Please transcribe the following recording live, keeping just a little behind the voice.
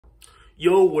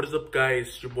Yo, what is up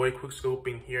guys? Your boy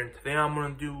Quickscoping here, and today I'm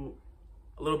gonna do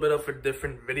a little bit of a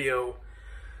different video.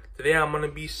 Today I'm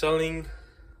gonna be selling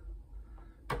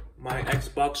my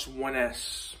Xbox One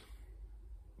S.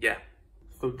 Yeah.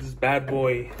 So this bad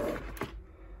boy,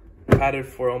 I've had it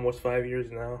for almost 5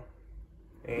 years now,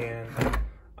 and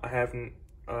I have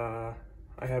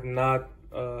not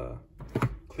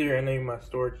cleared any of my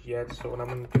storage yet. So what I'm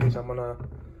gonna do is I'm gonna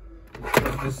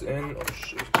plug this in. Oh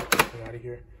shit, get out of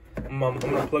here. I'm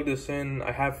gonna plug this in.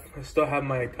 I still have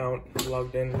my account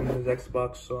logged in with this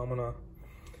Xbox, so I'm gonna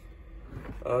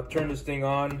turn this thing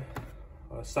on,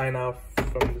 sign out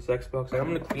from this Xbox, and I'm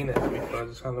gonna clean it because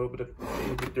it's kind of a little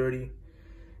bit dirty,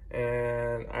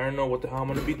 and I don't know what the hell I'm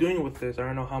gonna be doing with this. I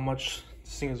don't know how much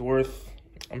this thing is worth.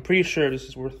 I'm pretty sure this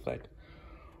is worth like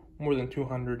more than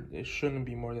 200. It shouldn't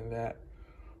be more than that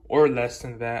or less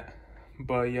than that,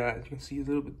 but yeah, as you can see, it's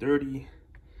a little bit dirty.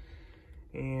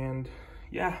 And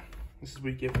yeah, this is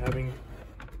what you get for having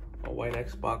a white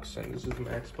Xbox, and this is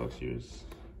my Xbox Series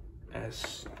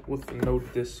S with no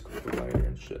disc provider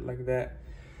and shit like that.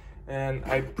 And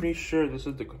I'm pretty sure this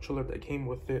is the controller that came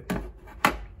with it,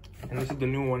 and this is the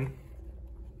new one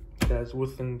that's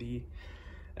within the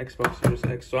Xbox Series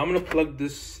X. So I'm gonna plug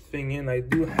this thing in. I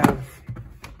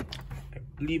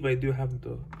believe I do have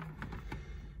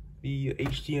the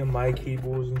HDMI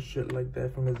cables and shit like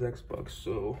that from this Xbox.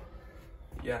 So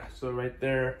yeah, so right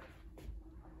there,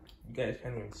 you guys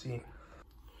can't even see.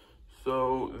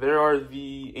 So there are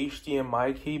the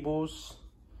HDMI cables.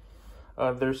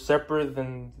 They're separate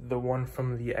than the one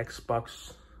from the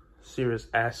Xbox Series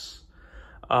S.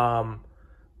 Yeah,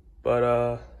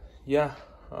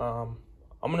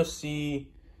 I'm gonna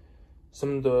see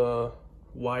some of the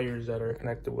wires that are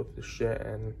connected with the shit,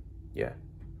 and yeah.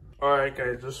 All right,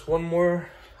 guys, just one more.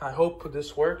 I hope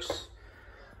this works.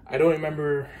 I don't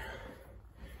remember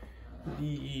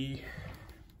the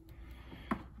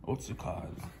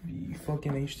the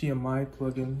fucking HDMI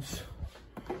plugins,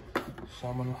 so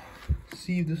I'm gonna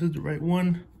see if this is the right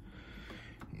one,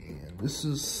 and this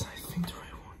is, I think, the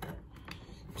right one.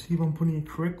 See if I'm putting it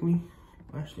correctly.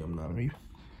 Actually, I'm not. Maybe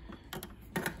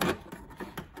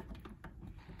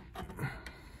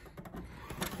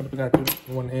I gotta do it with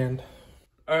one hand.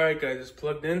 All right, guys, it's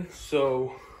plugged in,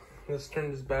 so let's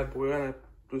turn this bad boy on. I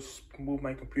just move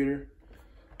my computer.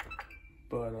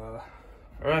 But all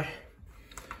right,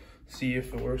 see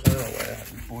if it works. I don't know why I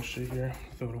have this bullshit here.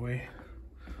 Throw it away.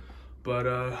 But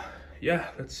yeah,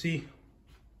 let's see.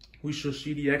 We shall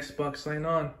see the Xbox sign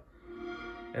on,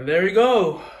 and there we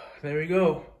go. There we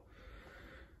go.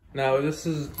 Now this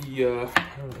is the I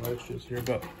don't know what extras here,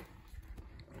 but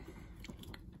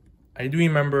I do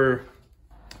remember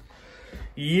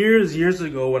years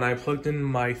ago when I plugged in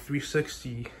my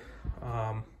 360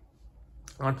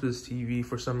 onto this TV.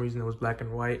 For some reason it was black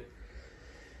and white,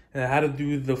 and I had to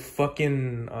do the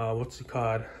fucking what's it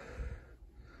called,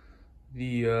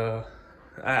 I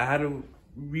had to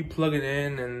replug it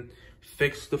in and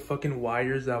fix the fucking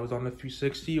wires that was on the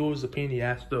 360. It was a pain in the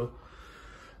ass though.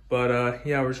 But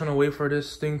yeah, we're trying to wait for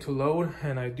this thing to load,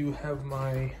 and I do have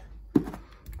my,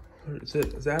 is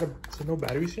there no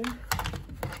batteries here?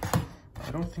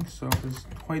 I don't think so. It's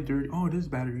quite dirty. Oh, it is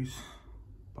batteries.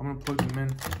 I'm gonna plug them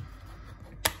in.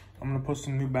 I'm gonna put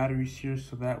some new batteries here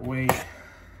so that way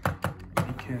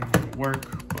it can work,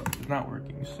 but it's not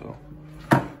working. So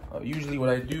usually what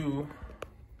I do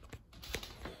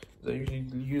is I usually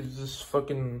use this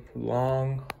fucking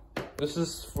long, this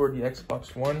is for the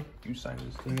Xbox One. You sign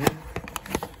this thing in,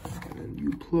 and then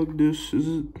you plug this. Is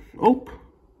it, oh,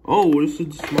 this is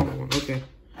the small one. Okay.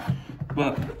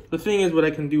 But the thing is, what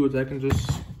I can do is I can just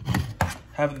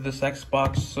have this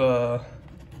Xbox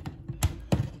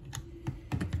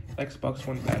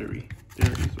One battery.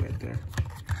 There it is right there.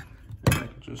 And I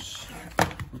can just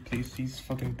replace these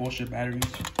fucking bullshit batteries.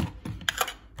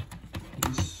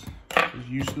 This is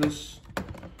useless,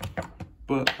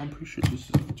 but I'm pretty sure this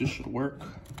should work.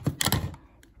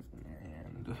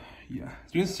 And yeah,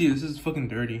 as you can see, this is fucking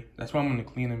dirty. That's why I'm gonna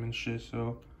clean them and shit.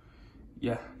 So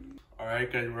yeah. All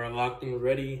right, guys, we're locked and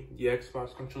ready. The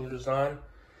Xbox controller is on,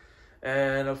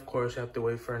 and of course, you have to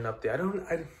wait for an update.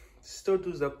 I still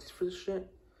do updates for this shit,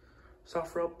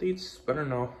 software updates, but I don't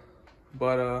know.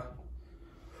 But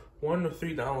 1 to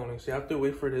 3 downloading, so you have to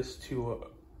wait for this to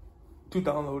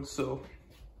download. So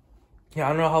yeah, I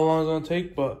don't know how long it's gonna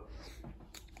take, but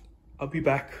I'll be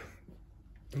back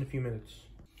in a few minutes.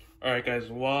 All right,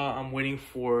 guys, while I'm waiting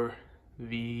for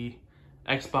the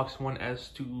Xbox One S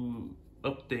to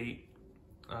update,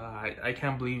 I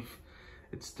can't believe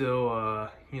it's still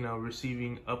you know,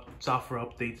 receiving software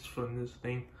updates from this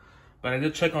thing. But I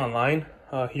did check online.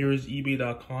 Here is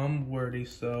ebay.com, where they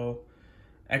sell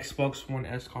Xbox One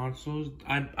S consoles.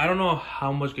 I don't know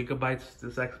how much gigabytes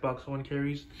this Xbox One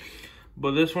carries,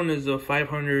 but this one is a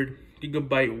 500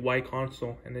 gigabyte Y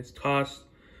console, and it's cost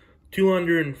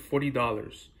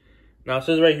 $240. Now it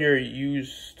says right here it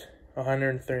used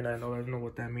 $139. I don't know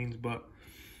what that means, but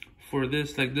for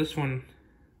this, like this one,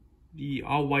 the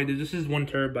all white, this is 1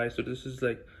 terabyte, so this is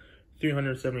like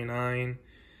 379.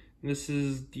 This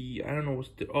is the, I don't know what's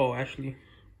the, oh actually,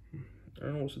 I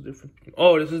don't know what's the difference.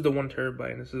 Oh, this is the 1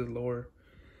 terabyte, and this is lower.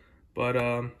 But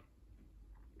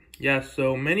yeah,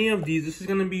 so many of these, this is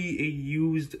gonna be a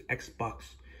used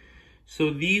Xbox,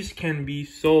 so these can be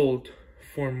sold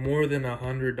for more than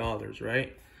 $100,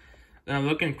 right? Now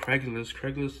look at Craigslist.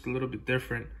 Craigslist is a little bit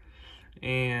different,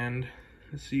 and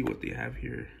let's see what they have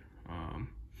here.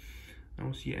 I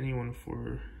don't see anyone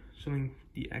for selling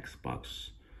the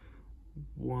Xbox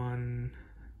One.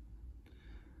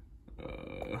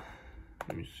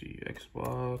 Let me see,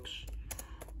 Xbox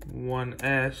One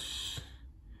S,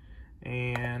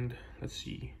 and let's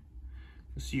see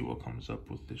what comes up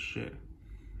with this shit.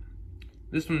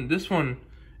 This one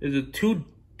is a 2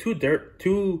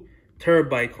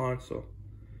 terabyte console,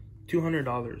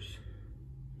 $200,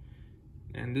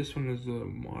 and this one is a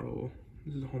model.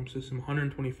 This is a home system,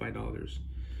 $125.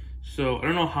 So I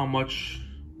don't know how much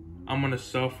I'm gonna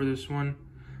sell for this one.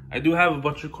 I do have a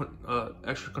bunch of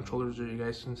extra controllers that you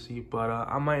guys can see, but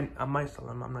I might sell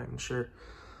them. I'm not even sure.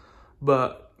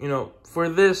 But you know, for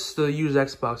this, the used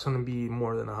Xbox is gonna be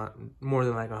more than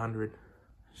like 100.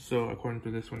 So according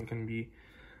to this one, it can be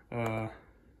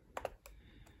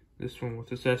this one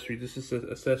with accessories. This is an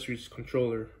accessories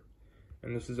controller,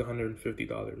 and this is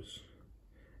 $150.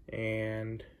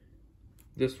 And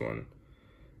this one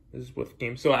is with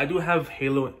games. So I do have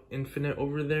Halo Infinite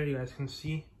over there. You guys can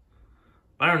see.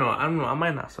 I don't know. I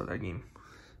might not sell that game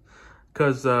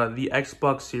because the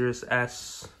Xbox Series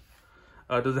S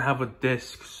doesn't have a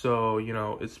disc, so you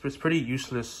know it's pretty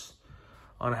useless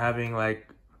on having like,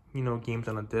 you know, games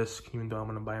on a disc. Even though I'm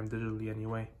gonna buy them digitally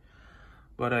anyway.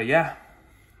 But yeah,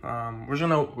 we're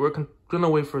gonna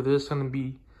wait for this.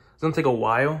 It's gonna take a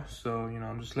while. So you know,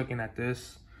 I'm just looking at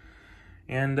this,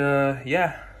 and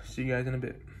yeah, see you guys in a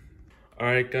bit.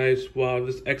 Alright guys, while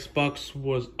this Xbox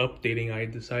was updating, I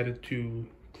decided to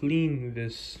clean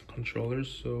this controller,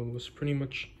 so it's pretty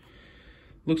much,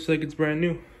 looks like it's brand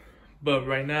new. But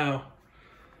right now,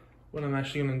 what I'm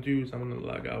actually gonna do is I'm gonna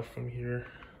log out from here.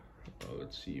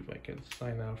 Let's see if I can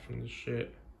sign out from this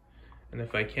shit. And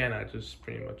if I can, I just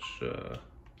pretty much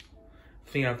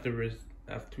think I have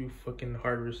to fucking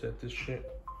hard reset this shit.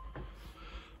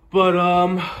 But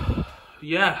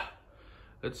yeah.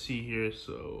 Let's see here,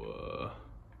 so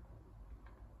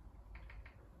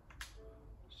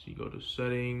go to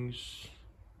settings.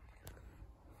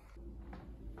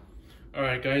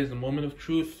 Alright guys, the moment of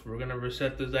truth. We're gonna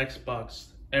reset this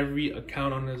Xbox. Every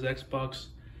account on this Xbox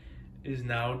is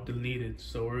now deleted.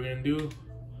 So what we're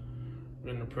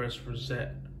gonna press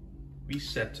reset to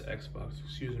Xbox,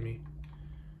 excuse me.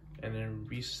 And then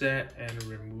reset and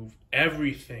remove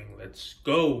everything. Let's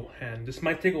go. And this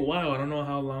might take a while. I don't know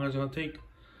how long it's gonna take.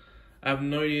 I have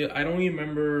no idea. I don't even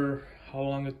remember how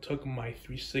long it took my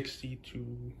 360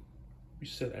 to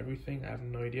reset everything. I have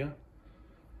no idea.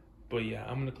 But yeah,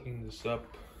 I'm gonna clean this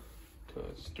up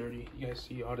because it's dirty. You guys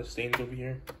see all the stains over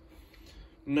here.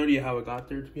 No idea how it got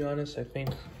there, to be honest. I think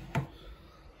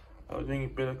I was doing a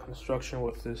bit of construction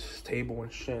with this table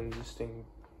and shit, and this thing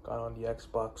got on the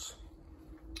Xbox.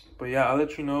 But yeah, I'll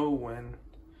let you know when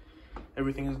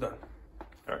everything is done.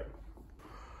 All right.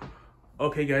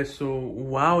 Okay guys, so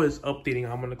while it's updating,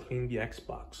 I'm gonna clean the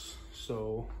Xbox.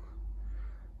 So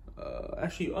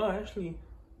actually I have to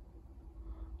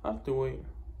wait.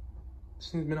 This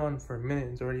thing's been on for a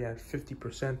minute. It's already at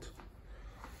 50%.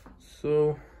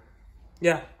 So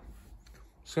yeah,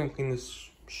 just gonna clean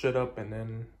this shit up and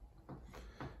then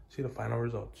see the final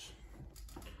results.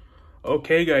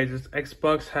 Okay guys, this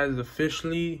Xbox has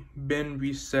officially been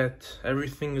reset.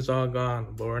 Everything is all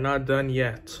gone, but we're not done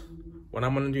yet. What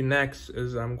I'm gonna do next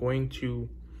is I'm going to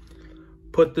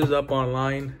put this up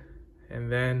online,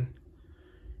 and then,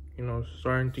 you know,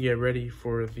 starting to get ready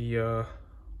for the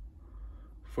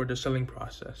selling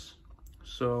process.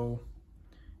 So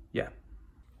yeah.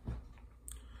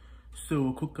 So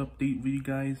a quick update with you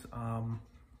guys. I'm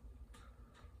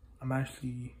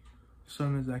actually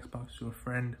selling this Xbox to a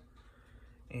friend,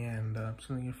 and I'm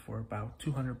selling it for about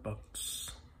 $200.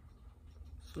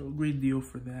 So great deal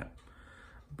for that.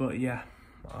 But yeah,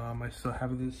 I still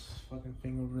have this fucking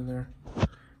thing over there.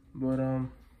 But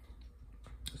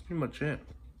that's pretty much it.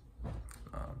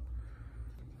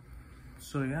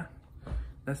 So yeah,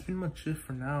 that's pretty much it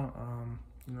for now.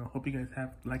 You know, hope you guys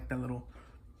have liked that little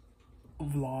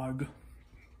vlog. It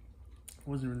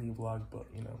wasn't really a vlog, but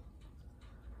you know.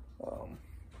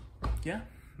 Yeah.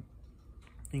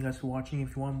 Thank you guys for watching.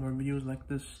 If you want more videos like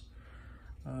this,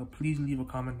 please leave a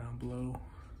comment down below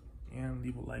and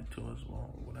leave a like to as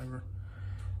well, or whatever.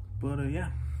 But yeah,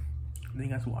 thank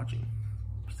you guys for watching.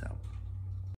 Peace out.